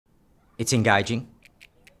It's engaging,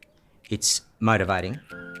 it's motivating,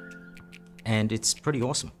 and it's pretty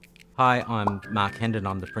awesome. Hi, I'm Mark Hendon.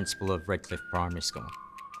 I'm the principal of Redcliffe Primary School.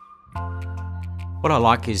 What I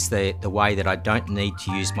like is the way that I don't need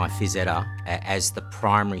to use my phys ed as the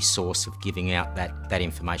primary source of giving out that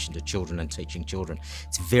information to children and teaching children.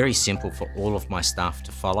 It's very simple for all of my staff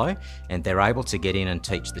to follow, and they're able to get in and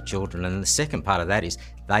teach the children. And the second part of that is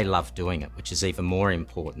they love doing it, which is even more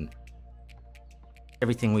important.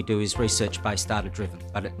 Everything we do is research-based, data-driven,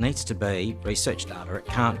 but it needs to be research data. It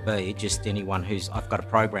can't be just anyone who's, I've got a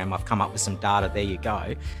program, I've come up with some data, there you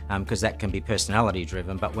go, because that can be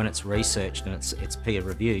personality-driven, but when it's researched and it's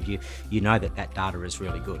peer-reviewed, you know that data is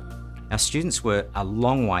really good. Our students were a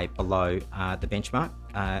long way below the benchmark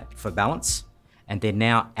for balance, and they're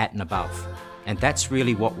now at and above. And that's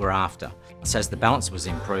really what we're after. So as the balance was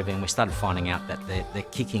improving, we started finding out that the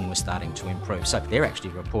kicking was starting to improve. So they're actually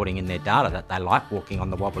reporting in their data that they like walking on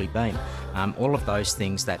the wobbly beam. All of those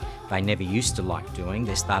things that they never used to like doing,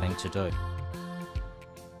 they're starting to do.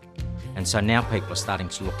 And so now people are starting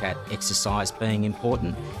to look at exercise being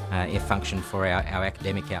important, a function for our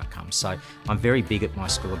academic outcomes. So I'm very big at my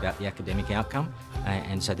school about the academic outcome,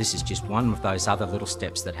 and so this is just one of those other little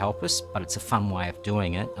steps that help us, but it's a fun way of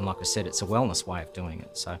doing it, and like I said, it's a wellness way of doing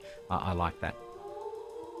it, so I like that.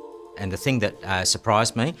 And the thing that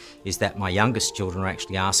surprised me is that my youngest children are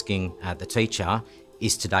actually asking the teacher,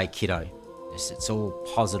 is today kiddo? It's all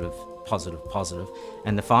positive. Positive.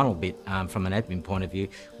 And the final bit, from an admin point of view,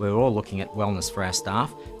 we're all looking at wellness for our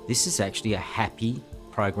staff. This is actually a happy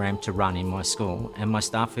program to run in my school, and my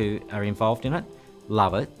staff who are involved in it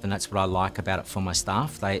love it, and that's what I like about it for my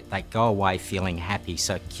staff. They go away feeling happy,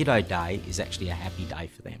 so Kiddo Day is actually a happy day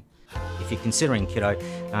for them. If you're considering Kiddo,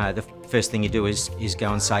 the first thing you do is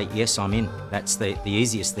go and say, yes, I'm in. That's the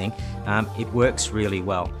easiest thing. It works really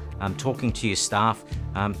well. Talking to your staff,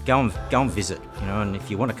 go and visit, and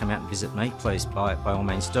if you want to come out and visit me, please, by all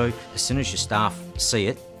means do. As soon as your staff see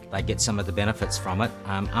it, they get some of the benefits from it.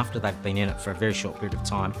 After they've been in it for a very short period of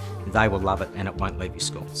time, they will love it and it won't leave your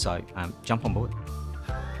school. So jump on board.